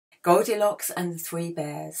Goldilocks and the Three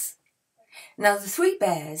Bears. Now the three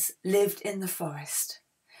bears lived in the forest.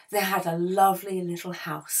 They had a lovely little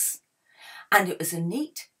house, and it was a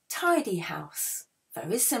neat, tidy house.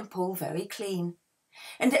 Very simple, very clean.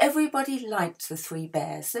 And everybody liked the three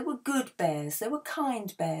bears. They were good bears, they were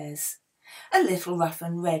kind bears. A little rough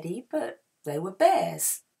and ready, but they were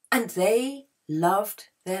bears. And they loved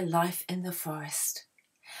their life in the forest.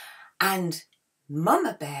 And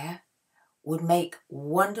Mama Bear would make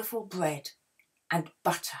wonderful bread and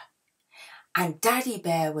butter. And Daddy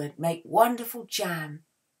Bear would make wonderful jam.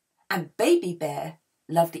 And Baby Bear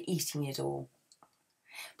loved eating it all.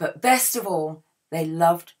 But best of all, they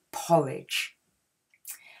loved porridge.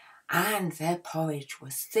 And their porridge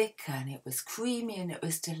was thick and it was creamy and it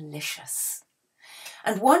was delicious.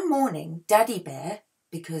 And one morning, Daddy Bear,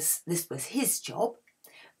 because this was his job,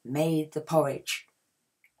 made the porridge.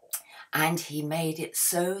 And he made it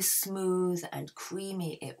so smooth and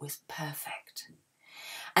creamy, it was perfect.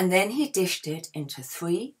 And then he dished it into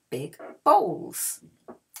 3 big bowls.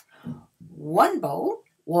 One bowl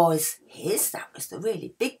was his, that was the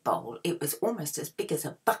really big bowl. It was almost as big as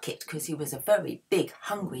a bucket because he was a very big,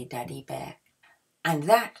 hungry Daddy Bear. And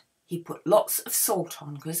that he put lots of salt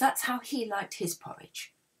on because that's how he liked his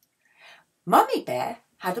porridge. Mummy Bear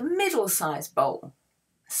had a middle-sized bowl,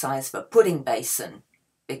 the size of a pudding basin,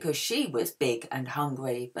 because she was big and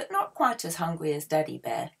hungry, but not quite as hungry as Daddy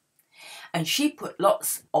Bear. And she put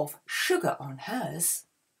lots of sugar on hers.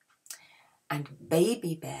 And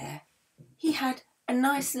Baby Bear, he had a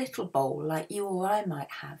nice little bowl like you or I might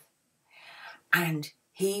have. And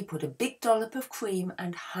he put a big dollop of cream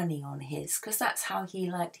and honey on his, because that's how he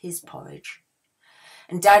liked his porridge.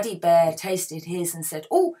 And Daddy Bear tasted his and said,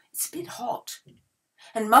 "Oh, it's a bit hot."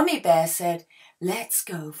 And Mummy Bear said, "Let's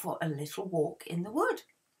go for a little walk in the wood.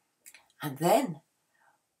 And then,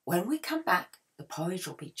 when we come back, the porridge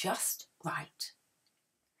will be just right."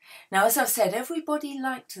 Now, as I've said, everybody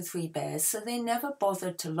liked the three bears, so they never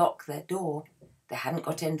bothered to lock their door. They hadn't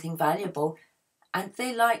got anything valuable, and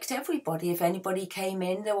they liked everybody. If anybody came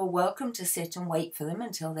in, they were welcome to sit and wait for them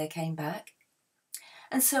until they came back.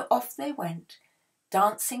 And so off they went,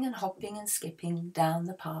 dancing and hopping and skipping down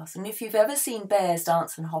the path. And if you've ever seen bears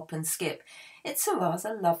dance and hop and skip, it's a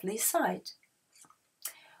rather lovely sight.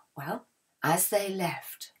 Well, as they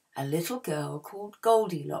left, a little girl called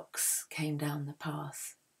Goldilocks came down the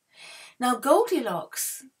path. Now,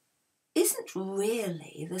 Goldilocks isn't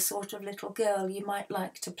really the sort of little girl you might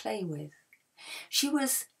like to play with. She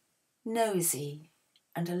was nosy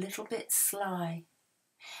and a little bit sly.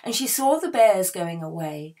 And she saw the bears going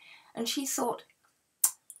away and she thought,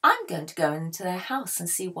 "I'm going to go into their house and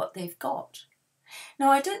see what they've got."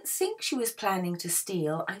 Now, I don't think she was planning to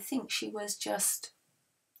steal. I think she was just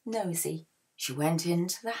nosy. She went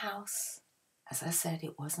into the house. As I said,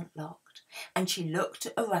 it wasn't locked. And she looked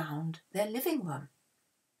around their living room.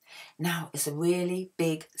 Now, it's a really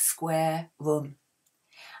big square room.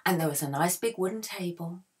 And there was a nice big wooden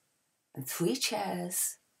table and 3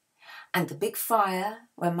 chairs and the big fire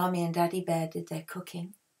where Mummy and Daddy Bear did their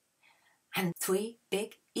cooking and 3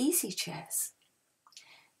 big easy chairs.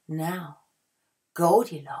 Now,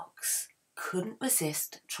 Goldilocks couldn't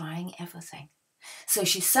resist trying everything. So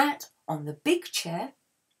she sat on the big chair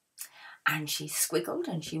and she squiggled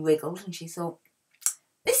and she wriggled and she thought,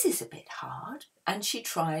 "This is a bit hard." And she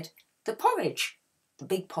tried the porridge, the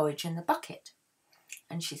big porridge in the bucket.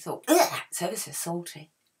 And she thought, "Ugh, it's ever so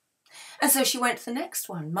salty." And so she went to the next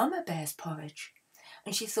one, Mama Bear's porridge.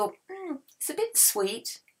 And she thought, "It's a bit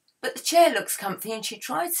sweet, but the chair looks comfy." And she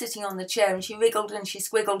tried sitting on the chair and she wriggled and she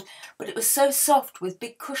squiggled, but it was so soft with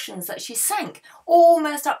big cushions that she sank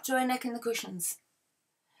almost up to her neck in the cushions.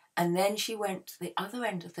 And then she went to the other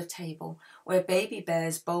end of the table where Baby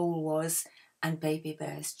Bear's bowl was and Baby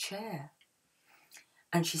Bear's chair.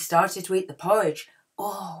 And she started to eat the porridge.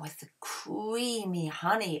 Oh, with the creamy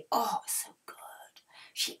honey. Oh, so good.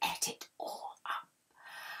 She ate it all up.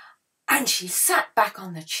 And she sat back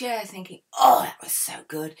on the chair thinking, "Oh, that was so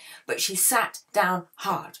good." But she sat down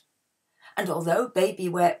hard. And although Baby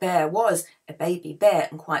Bear was a baby bear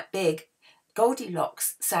and quite big,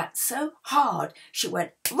 Goldilocks sat so hard she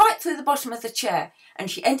went right through the bottom of the chair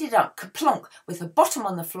and she ended up kaplonk with her bottom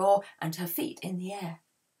on the floor and her feet in the air.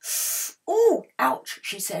 "Oh, ouch,"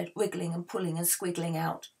 she said, wriggling and pulling and squiggling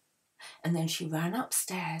out. And then she ran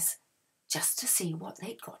upstairs just to see what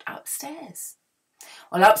they'd got upstairs.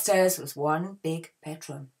 Well, upstairs was one big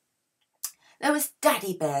bedroom. There was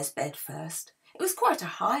Daddy Bear's bed first. It was quite a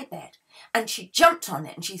high bed, and she jumped on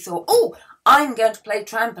it and she thought, "Oh, I'm going to play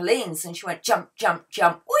trampolines." And she went jump, jump,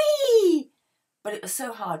 jump, whee! But it was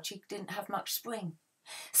so hard she didn't have much spring.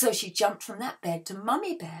 So she jumped from that bed to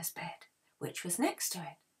Mummy Bear's bed, which was next to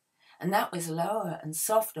it. And that was lower and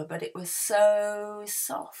softer, but it was so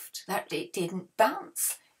soft that it didn't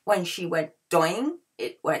bounce. When she went doing,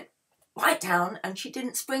 it went right down and she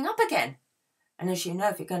didn't spring up again. And as you know,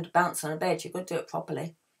 if you're going to bounce on a bed, you've got to do it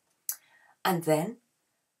properly. And then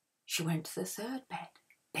she went to the third bed,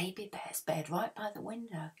 Baby Bear's bed, right by the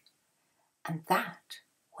window. And that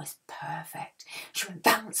was perfect. She went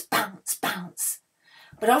bounce, bounce, bounce.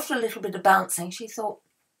 But after a little bit of bouncing, she thought,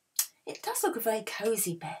 it does look a very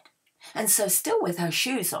cosy bed. And so still with her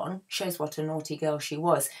shoes on, shows what a naughty girl she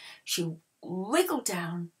was, she wriggled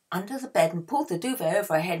down under the bed and pulled the duvet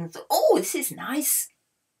over her head and thought, oh, this is nice.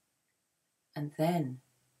 And then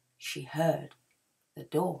she heard the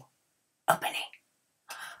door opening.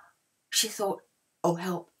 She thought, oh,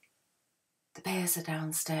 help, the bears are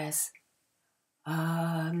downstairs.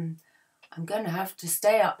 I'm going to have to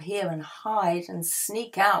stay up here and hide and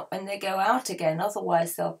sneak out when they go out again,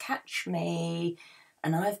 otherwise they'll catch me.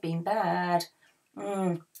 And I've been bad.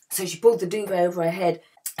 So she pulled the duvet over her head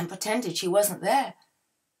and pretended she wasn't there.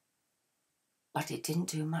 But it didn't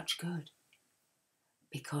do much good,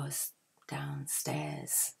 because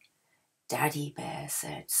downstairs, Daddy Bear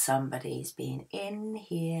said, somebody's been in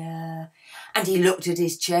here. And he looked at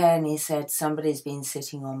his chair and he said, somebody's been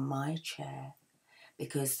sitting on my chair,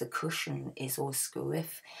 because the cushion is all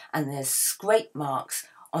scariff and there's scrape marks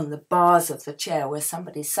on the bars of the chair where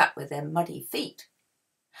somebody sat with their muddy feet.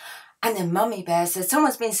 And then Mummy Bear said,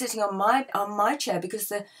 someone's been sitting on my chair because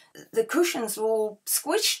the cushions are all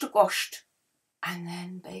squished. And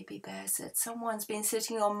then Baby Bear said, someone's been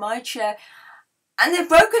sitting on my chair and they've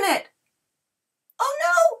broken it. Oh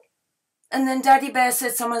no! And then Daddy Bear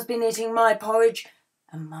said, someone's been eating my porridge.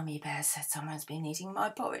 And Mummy Bear said, someone's been eating my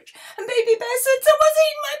porridge. And Baby Bear said, someone's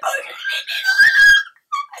eating my porridge.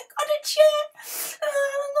 I got a chair and I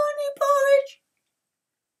haven't got any porridge.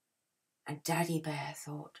 And Daddy Bear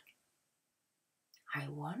thought, I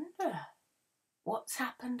wonder what's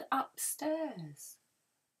happened upstairs.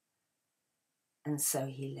 And so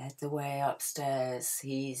he led the way upstairs.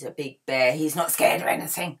 He's a big bear. He's not scared of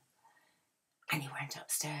anything. And he went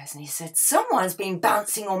upstairs and he said, someone's been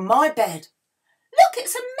bouncing on my bed. Look,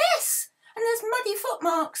 it's a mess. And there's muddy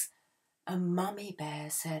footmarks. And Mummy Bear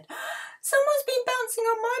said, someone's been bouncing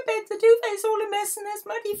on my bed. The duvet's all a mess and there's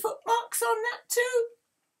muddy footmarks on that too.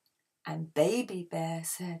 And Baby Bear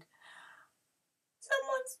said,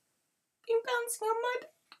 someone's been bouncing on my bed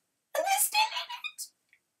and they're still in it.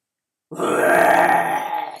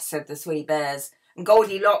 Said the three bears. And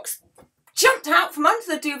Goldilocks jumped out from under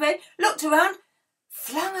the duvet, looked around,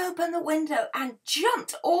 flung open the window and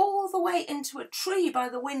jumped all the way into a tree by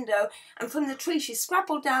the window. And from the tree she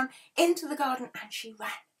scrabbled down into the garden and she ran.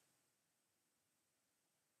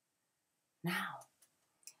 Now,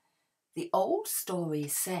 the old story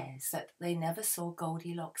says that they never saw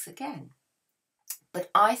Goldilocks again. But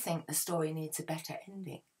I think the story needs a better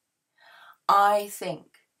ending. I think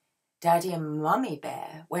Daddy and Mummy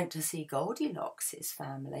Bear went to see Goldilocks'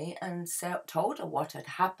 family and told her what had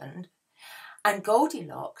happened. And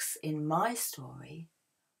Goldilocks, in my story,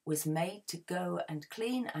 was made to go and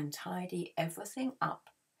clean and tidy everything up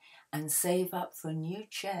and save up for a new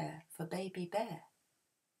chair for Baby Bear.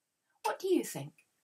 What do you think?